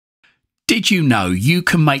Did you know you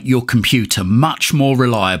can make your computer much more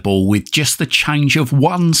reliable with just the change of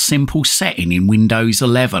one simple setting in Windows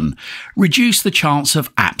 11? Reduce the chance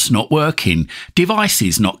of apps not working,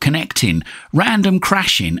 devices not connecting, random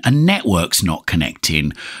crashing and networks not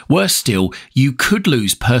connecting. Worse still, you could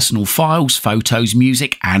lose personal files, photos,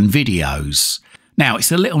 music and videos. Now,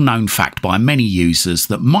 it's a little known fact by many users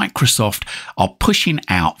that Microsoft are pushing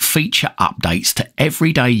out feature updates to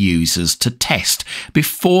everyday users to test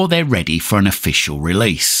before they're ready for an official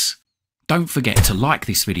release. Don't forget to like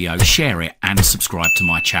this video, share it and subscribe to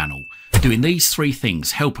my channel. Doing these three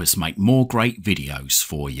things help us make more great videos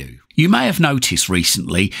for you. You may have noticed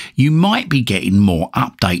recently you might be getting more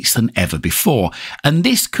updates than ever before, and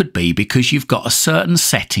this could be because you've got a certain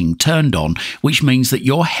setting turned on, which means that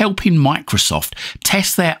you're helping Microsoft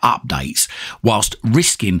test their updates whilst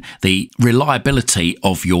risking the reliability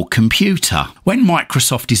of your computer. When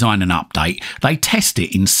Microsoft design an update, they test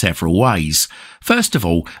it in several ways. First of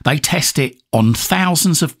all, they test it on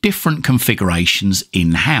thousands of different configurations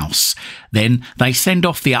in-house. Then they send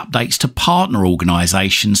off the updates to partner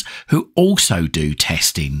organisations who also do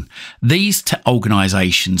testing. These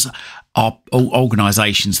organisations are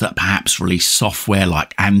organisations that perhaps release software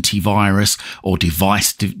like antivirus or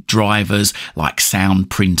device drivers like sound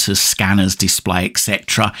printers, scanners, display,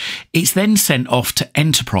 etc. It's then sent off to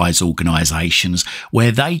enterprise organisations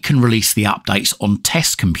where they can release the updates on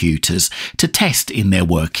test computers to test in their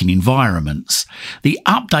working environments. The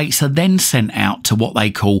updates are then sent out to what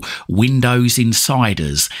they call Windows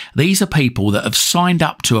insiders. These are people that have signed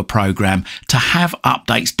up to a program to have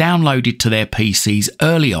updates downloaded to their PCs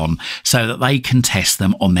early on, so that they can test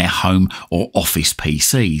them on their home or office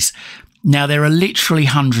PCs. Now, there are literally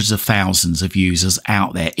hundreds of thousands of users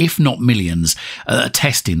out there, if not millions, that are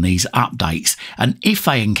testing these updates. And if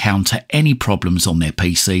they encounter any problems on their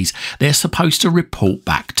PCs, they're supposed to report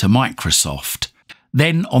back to Microsoft.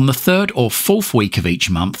 Then on the third or fourth week of each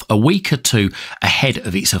month, a week or two ahead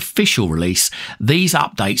of its official release, these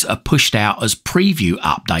updates are pushed out as preview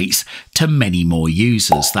updates to many more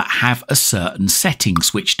users that have a certain setting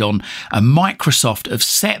switched on, and Microsoft have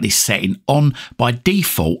set this setting on by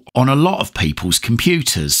default on a lot of people's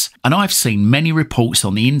computers. And I've seen many reports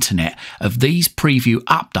on the internet of these preview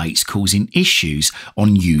updates causing issues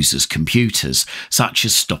on users' computers, such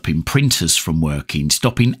as stopping printers from working,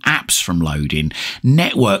 stopping apps from loading,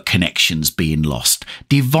 network connections being lost,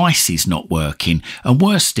 devices not working, and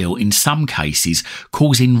worse still, in some cases,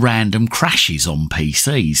 causing random crashes on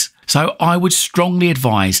PCs. So I would strongly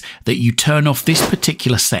advise that you turn off this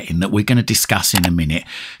particular setting that we're going to discuss in a minute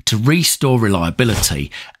to restore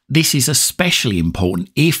reliability. This is especially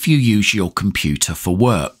important if you use your computer for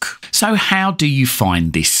work. So how do you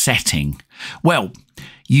find this setting? Well,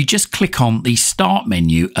 you just click on the Start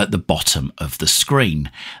menu at the bottom of the screen.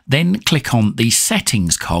 Then click on the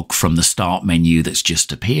Settings cog from the Start menu that's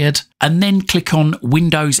just appeared. And then click on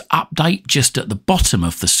Windows Update just at the bottom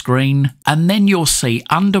of the screen. And then you'll see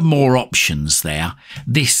under More Options there,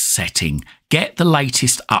 this setting. Get the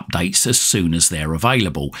latest updates as soon as they're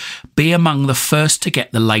available. Be among the first to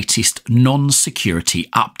get the latest non-security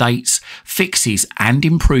updates, fixes and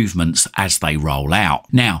improvements as they roll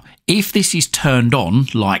out. Now, if this is turned on,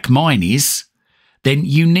 like mine is, then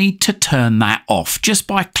you need to turn that off just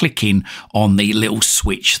by clicking on the little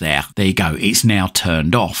switch there. There you go, it's now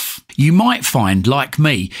turned off. You might find, like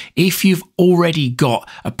me, if you've already got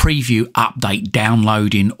a preview update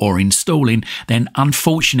downloading or installing, then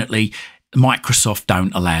unfortunately, Microsoft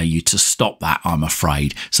don't allow you to stop that, I'm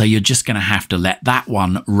afraid. So you're just going to have to let that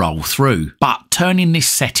one roll through. But turning this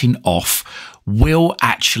setting off will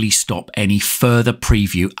actually stop any further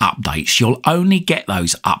preview updates. You'll only get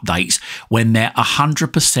those updates when they're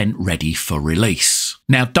 100% ready for release.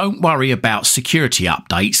 Now, don't worry about security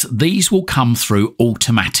updates. These will come through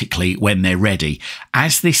automatically when they're ready.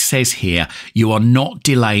 As this says here, you are not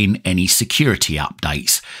delaying any security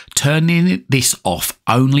updates. Turning this off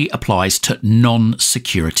only applies to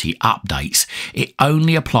non-security updates. It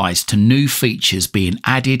only applies to new features being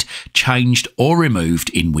added, changed or removed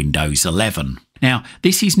in Windows 11. Now,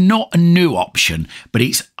 this is not a new option, but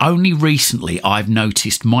it's only recently I've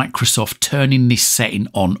noticed Microsoft turning this setting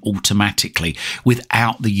on automatically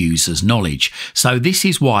without the user's knowledge. So this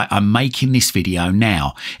is why I'm making this video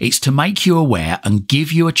now. It's to make you aware and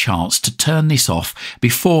give you a chance to turn this off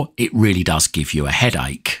before it really does give you a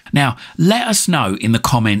headache. Now, let us know in the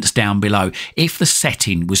comments down below if the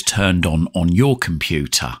setting was turned on your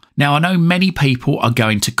computer. Now, I know many people are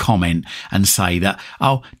going to comment and say that,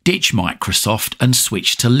 oh, ditch Microsoft. off and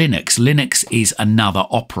switch to Linux. Linux is another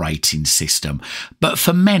operating system, but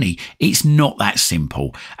for many it's not that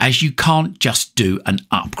simple, as you can't just do an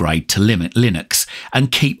upgrade to Linux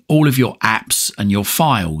and keep all of your apps and your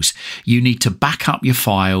files. You need to back up your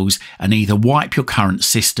files and either wipe your current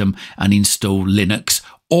system and install Linux,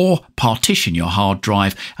 or partition your hard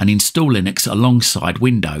drive and install Linux alongside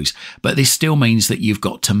Windows. But this still means that you've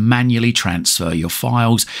got to manually transfer your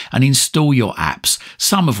files and install your apps,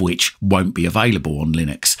 some of which won't be available on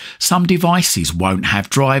Linux. Some devices won't have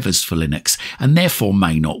drivers for Linux and therefore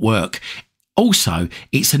may not work. Also,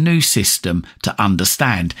 it's a new system to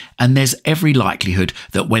understand, and there's every likelihood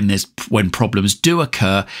that when problems do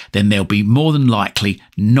occur, then there'll be more than likely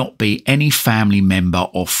not be any family member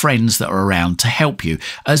or friends that are around to help you,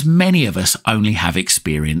 as many of us only have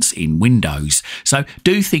experience in Windows. So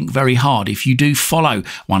do think very hard if you do follow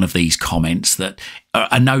one of these comments that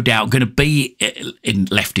are no doubt going to be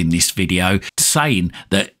left in this video saying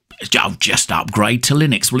that I'll just upgrade to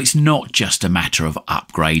Linux. Well, it's not just a matter of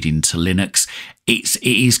upgrading to Linux. It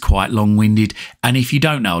is quite long-winded, and if you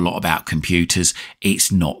don't know a lot about computers,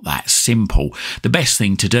 it's not that simple. The best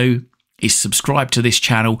thing to do is subscribe to this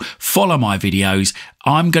channel, follow my videos.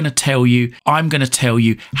 I'm going to tell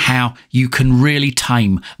you how you can really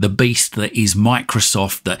tame the beast that is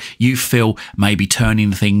Microsoft, that you feel may be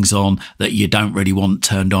turning things on that you don't really want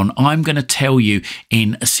turned on. I'm going to tell you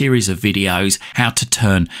in a series of videos how to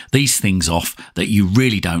turn these things off that you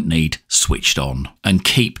really don't need switched on and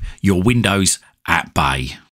keep your Windows at bay.